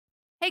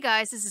Hey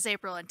guys, this is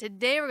April, and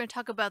today we're going to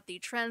talk about the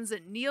trends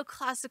in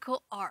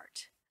neoclassical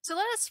art. So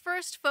let us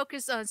first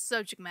focus on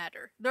subject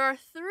matter. There are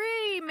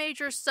three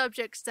major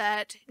subjects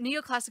that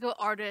neoclassical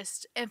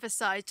artists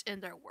emphasized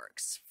in their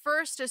works.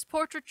 First is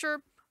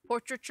portraiture.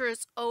 Portraiture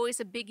is always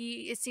a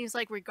biggie, it seems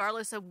like,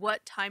 regardless of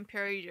what time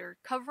period you're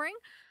covering.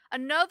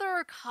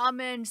 Another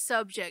common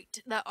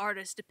subject that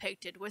artists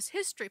depicted was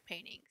history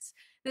paintings.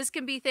 This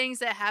can be things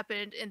that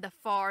happened in the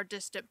far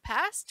distant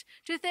past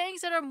to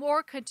things that are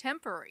more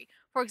contemporary.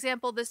 For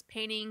example, this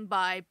painting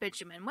by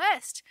Benjamin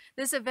West.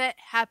 This event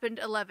happened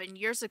 11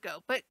 years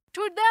ago, but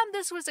to them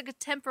this was a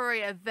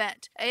contemporary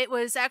event. It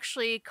was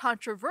actually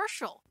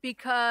controversial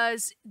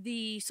because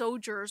the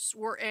soldiers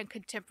were in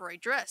contemporary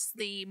dress.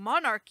 The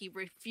monarchy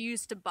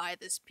refused to buy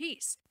this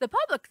piece. The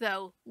public,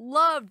 though,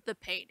 loved the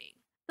painting.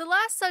 The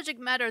last subject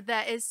matter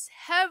that is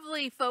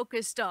heavily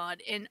focused on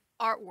in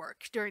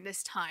artwork during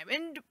this time,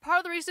 and part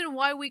of the reason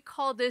why we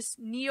call this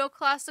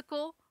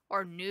neoclassical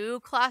or new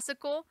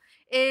classical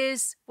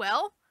is,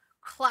 well,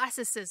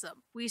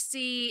 classicism. We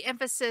see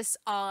emphasis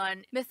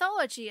on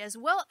mythology as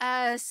well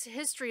as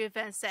history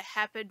events that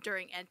happened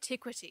during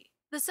antiquity.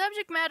 The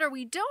subject matter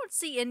we don't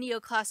see in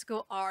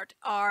neoclassical art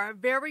are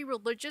very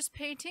religious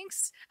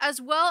paintings, as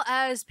well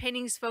as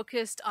paintings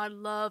focused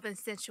on love and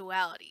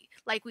sensuality,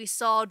 like we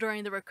saw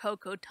during the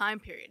Rococo time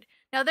period.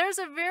 Now, there's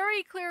a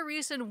very clear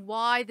reason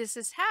why this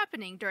is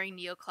happening during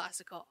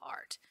neoclassical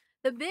art.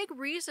 The big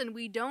reason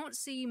we don't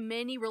see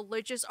many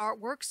religious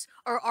artworks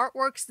or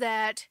artworks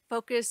that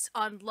focus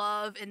on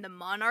love in the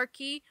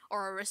monarchy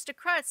or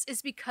aristocrats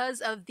is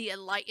because of the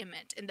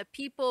Enlightenment and the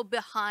people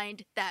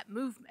behind that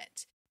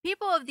movement.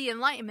 People of the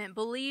Enlightenment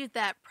believed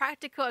that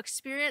practical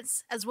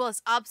experience as well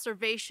as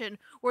observation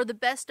were the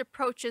best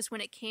approaches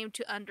when it came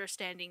to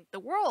understanding the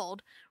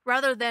world,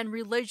 rather than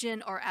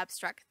religion or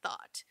abstract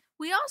thought.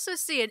 We also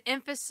see an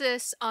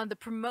emphasis on the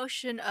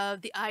promotion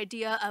of the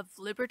idea of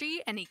liberty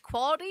and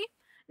equality,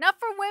 not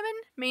for women,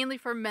 mainly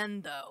for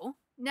men though.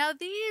 Now,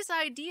 these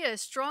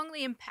ideas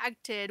strongly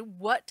impacted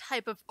what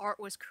type of art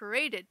was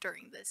created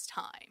during this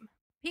time.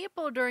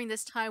 People during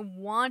this time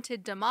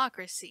wanted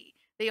democracy.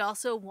 They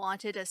also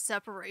wanted a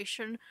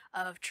separation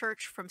of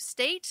church from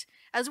state,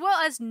 as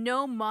well as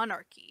no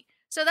monarchy.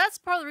 So that's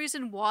part of the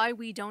reason why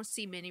we don't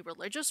see many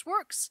religious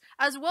works,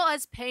 as well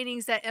as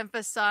paintings that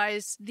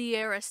emphasize the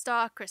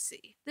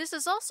aristocracy. This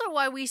is also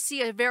why we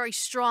see a very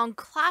strong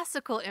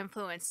classical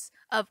influence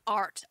of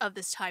art of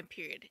this time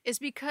period, is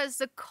because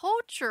the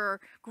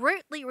culture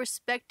greatly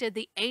respected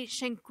the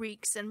ancient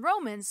Greeks and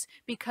Romans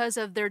because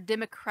of their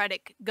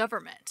democratic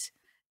government.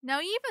 Now,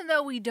 even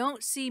though we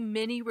don't see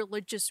many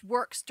religious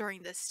works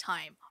during this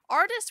time,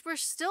 artists were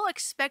still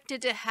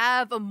expected to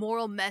have a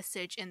moral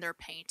message in their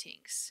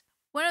paintings.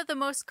 One of the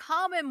most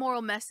common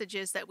moral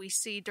messages that we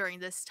see during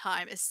this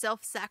time is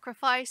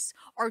self-sacrifice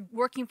or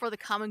working for the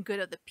common good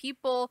of the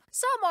people.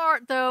 Some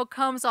art, though,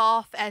 comes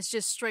off as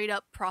just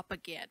straight-up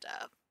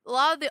propaganda. A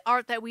lot of the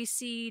art that we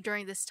see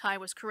during this time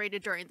was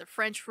created during the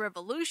French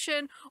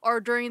Revolution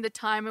or during the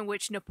time in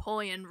which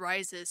Napoleon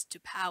rises to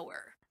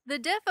power. The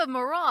Death of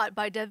Marat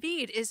by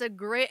David is a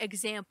great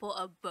example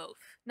of both.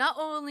 Not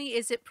only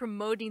is it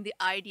promoting the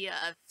idea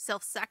of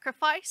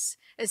self-sacrifice,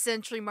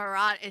 essentially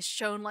Marat is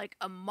shown like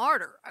a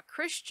martyr, a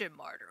Christian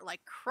martyr,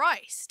 like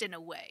Christ in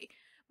a way,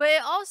 but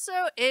it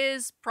also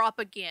is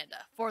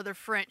propaganda for the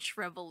French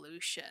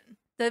Revolution.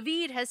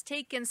 David has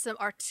taken some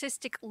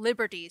artistic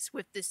liberties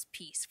with this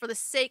piece for the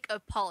sake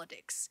of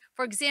politics.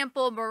 For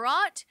example,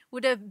 Marat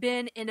would have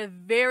been in a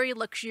very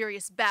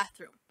luxurious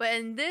bathroom, but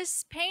in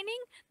this painting,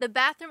 the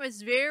bathroom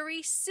is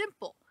very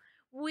simple.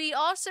 We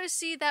also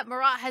see that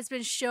Marat has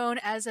been shown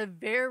as a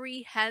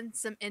very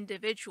handsome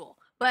individual,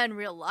 but in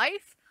real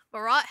life,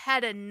 Marat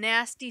had a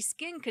nasty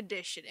skin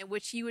condition in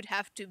which he would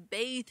have to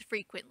bathe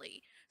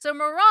frequently. So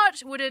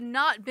Marat would have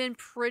not been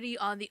pretty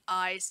on the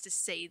eyes, to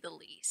say the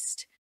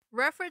least.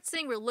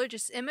 Referencing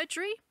religious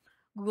imagery,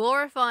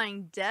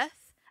 glorifying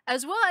death,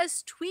 as well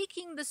as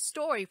tweaking the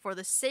story for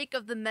the sake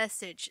of the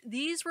message,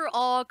 these were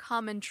all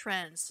common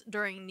trends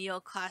during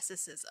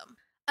neoclassicism.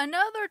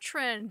 Another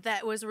trend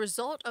that was a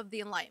result of the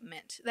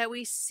Enlightenment that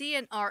we see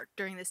in art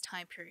during this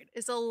time period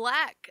is a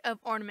lack of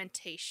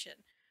ornamentation.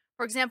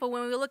 For example,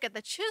 when we look at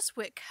the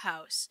Chiswick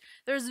house,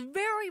 there's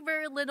very,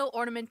 very little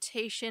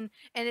ornamentation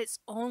and it's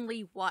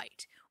only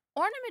white.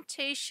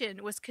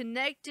 Ornamentation was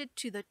connected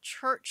to the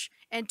church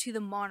and to the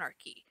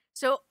monarchy.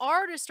 So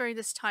artists during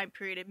this time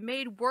period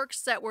made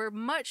works that were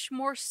much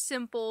more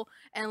simple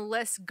and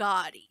less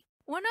gaudy.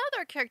 One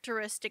other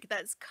characteristic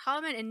that's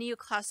common in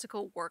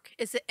neoclassical work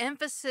is the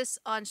emphasis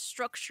on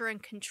structure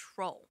and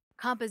control.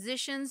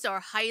 Compositions are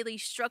highly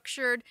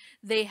structured,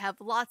 they have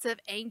lots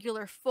of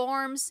angular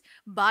forms,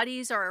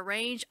 bodies are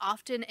arranged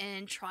often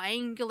in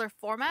triangular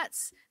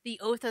formats. The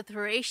Oath of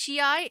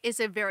Horatii is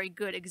a very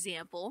good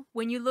example.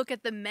 When you look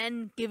at the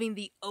men giving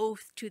the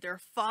oath to their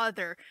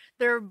father,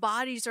 their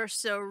bodies are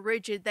so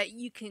rigid that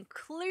you can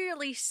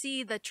clearly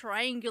see the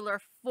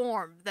triangular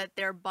form that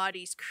their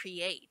bodies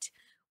create.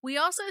 We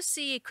also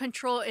see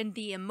control in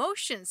the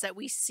emotions that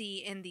we see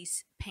in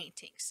these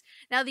paintings.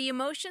 Now, the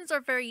emotions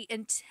are very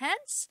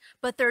intense,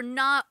 but they're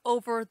not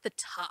over the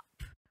top.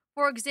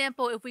 For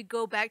example, if we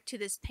go back to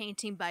this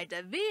painting by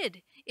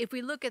David, if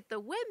we look at the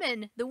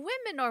women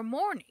are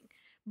mourning.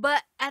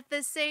 But at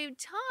the same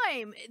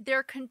time,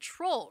 they're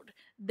controlled.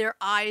 Their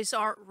eyes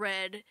aren't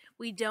red.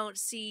 We don't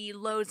see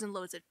loads and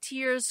loads of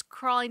tears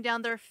crawling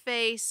down their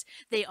face.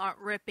 They aren't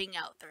ripping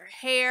out their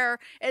hair.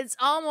 It's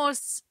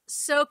almost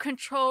so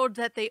controlled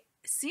that they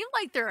seem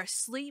like they're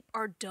asleep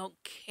or don't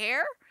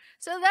care.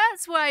 So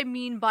that's what I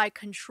mean by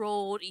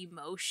controlled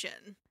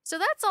emotion. So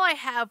that's all I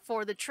have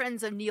for the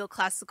trends of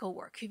neoclassical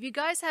work. If you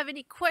guys have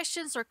any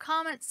questions or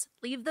comments,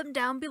 leave them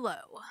down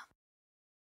below.